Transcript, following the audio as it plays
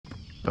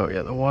Oh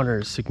yeah, the water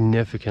is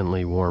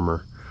significantly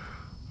warmer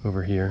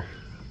over here.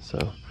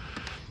 So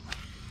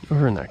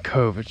over in that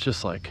cove, it's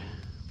just like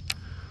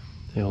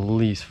at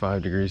least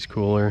 5 degrees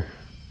cooler.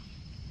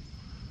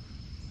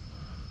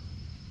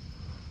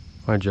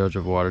 My judge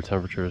of water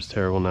temperature is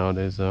terrible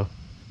nowadays though.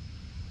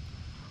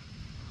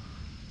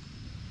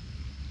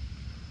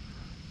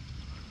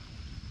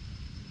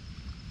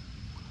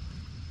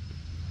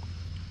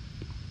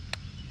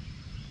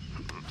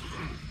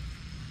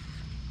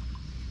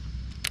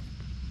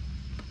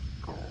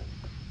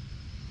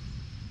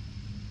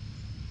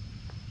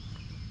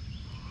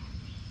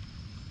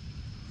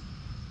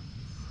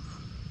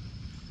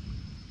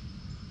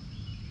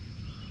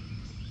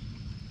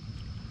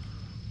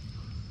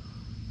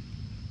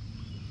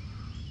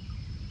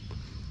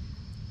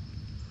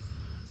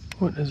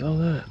 What is all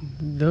that?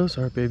 Those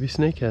are baby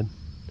snakehead.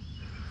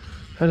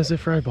 That is a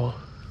fry ball.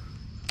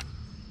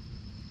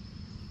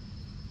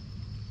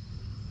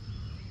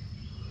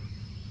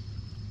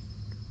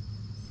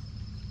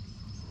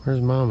 Where's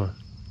mama?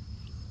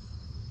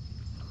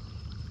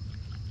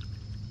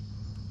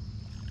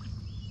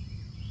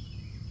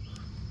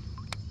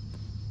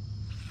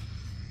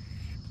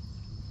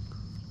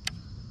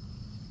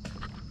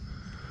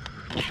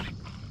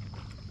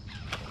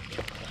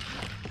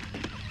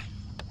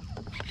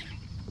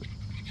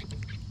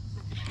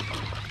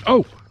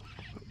 Oh!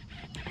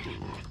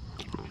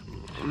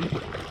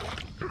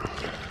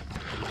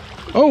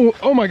 Oh,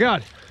 oh my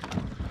God.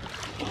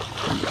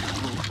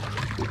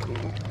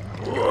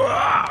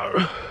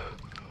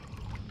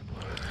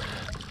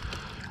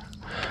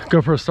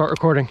 GoPro, start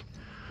recording.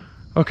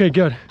 Okay,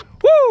 good.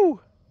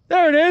 Woo!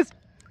 There it is.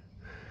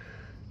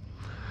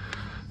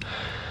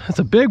 That's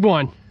a big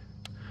one.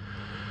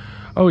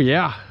 Oh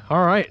yeah.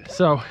 All right,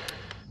 so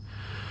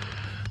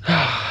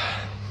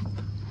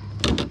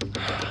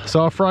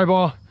saw a fry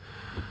ball.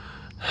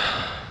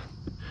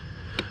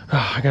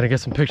 Oh, I gotta get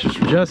some pictures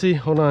for Jesse.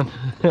 Hold on.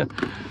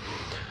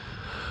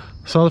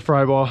 Saw the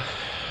fry ball.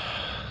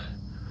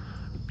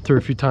 Threw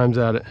a few times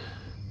at it.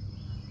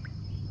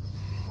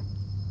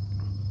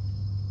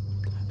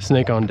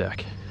 Snake on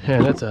deck.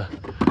 And that's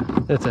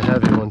a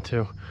heavy one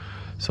too.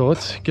 So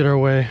let's get our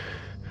way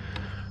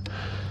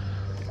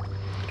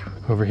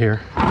over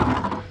here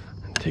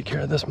and take care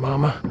of this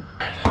mama.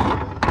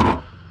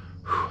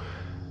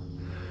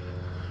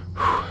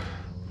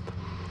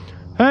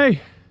 Hey,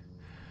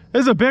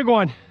 this is a big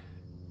one.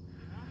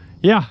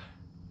 Yeah.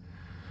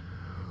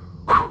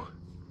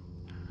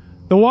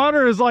 The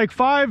water is like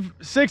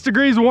 5-6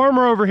 degrees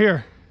warmer over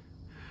here.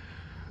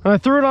 And I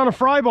threw it on a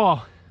fry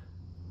ball.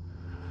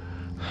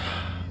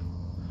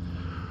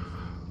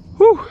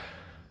 Whew.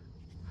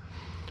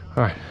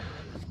 All right.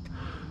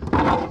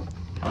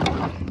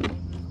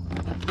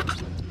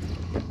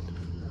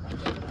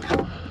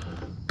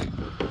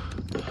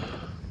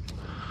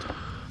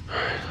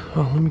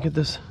 Oh, let me get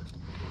this.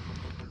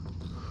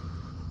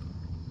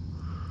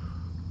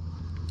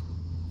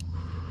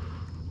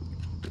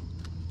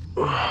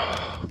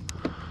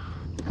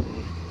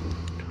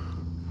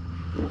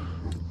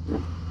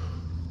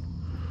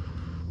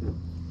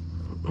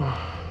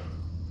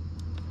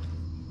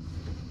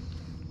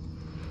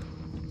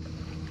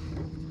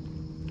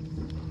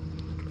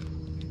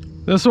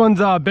 This one's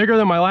bigger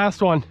than my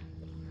last one.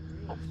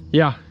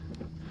 Yeah.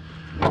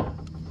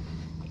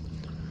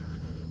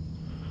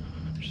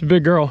 She's a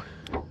big girl.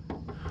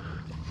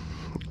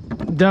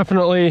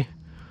 Definitely.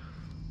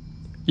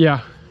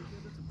 Yeah.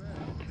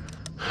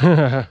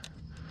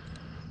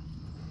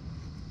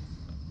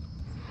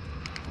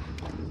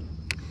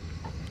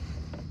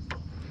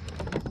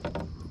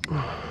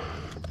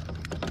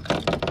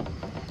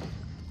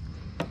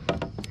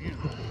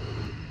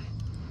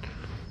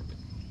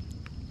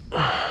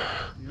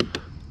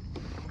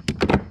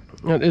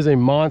 That is a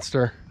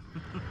monster.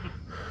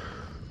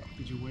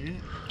 Did you weigh it?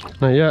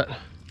 Not yet.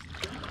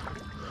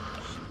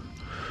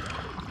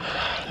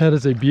 That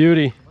is a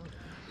beauty.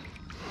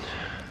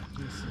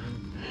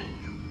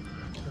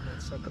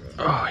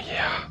 Oh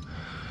yeah.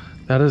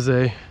 That is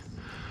a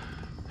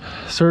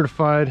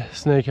certified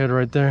snakehead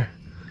right there.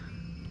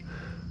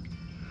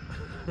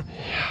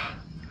 Yeah.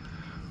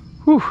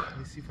 Whew.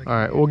 All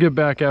right, we'll get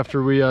back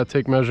after we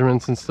take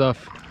measurements and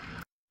stuff.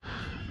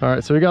 All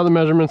right, so we got the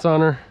measurements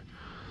on her.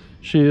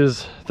 She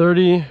is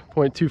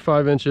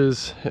 30.25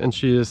 inches and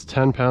she is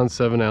 10 pounds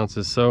 7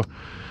 ounces. So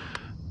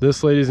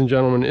this, ladies and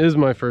gentlemen, is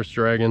my first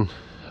dragon,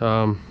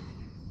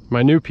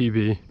 my new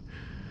PB.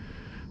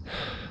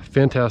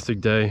 Fantastic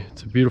day.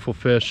 It's a beautiful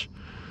fish.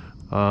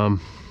 You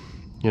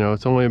know,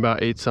 it's only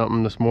about 8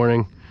 something this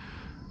morning.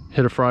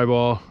 Hit a fry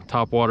ball,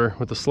 top water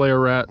with the Slayer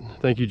rat.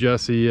 Thank you,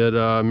 Jesse at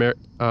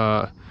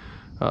Snakehead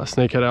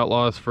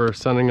Outlawz, for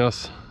sending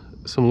us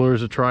some lures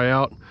to try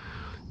out.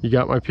 You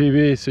got my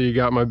PB, so you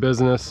got my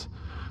business.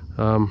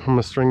 I'm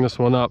gonna string this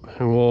one up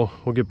and we'll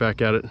get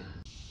back at it.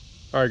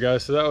 All right,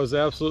 guys, so that was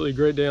absolutely a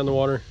great day on the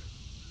water.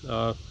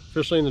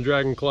 Officially in the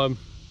Dragon Club,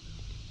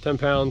 10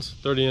 pounds,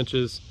 30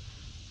 inches.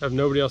 I have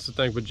nobody else to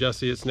thank but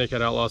Jesse at Snakehead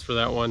Outlawz for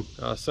that one.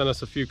 Sent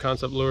us a few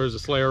concept lures, the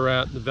Slayer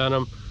rat, the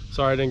Venom,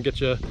 Sorry I didn't get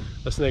you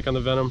a snake on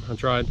the venom. I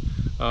tried.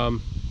 But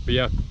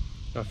yeah,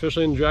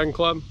 officially in the Dragon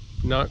Club,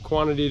 not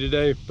quantity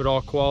today, but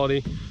all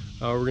quality.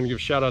 We're gonna give a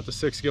shout out to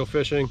 6 Gill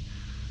Fishing.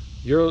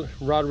 Your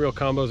rod reel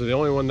combos are the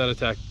only one that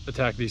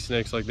attack these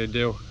snakes like they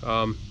do.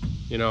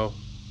 You know,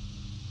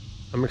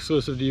 I'm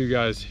exclusive to you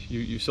guys.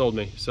 You sold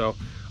me. So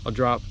I'll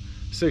drop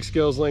 6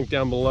 Gill's link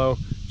down below,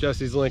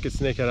 Jesse's link at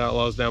Snakehead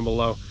Outlawz down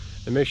below,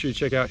 and make sure you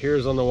check out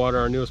Heroes on the Water,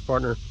 our newest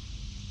partner.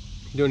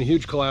 Doing a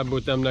huge collab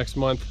with them next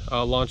month,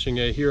 launching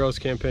a Heroes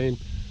campaign,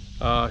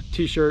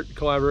 t-shirt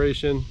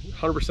collaboration.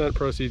 100%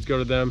 proceeds go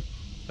to them,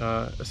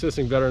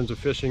 assisting veterans with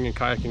fishing and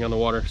kayaking on the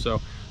water.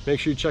 So make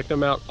sure you check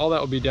them out. All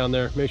that will be down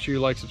there. Make sure you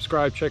like,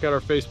 subscribe, check out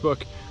our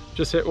Facebook.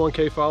 Just hit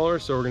 1K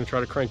followers, so we're going to try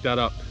to crank that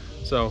up.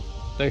 So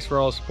thanks for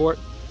all the support.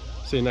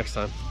 See you next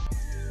time.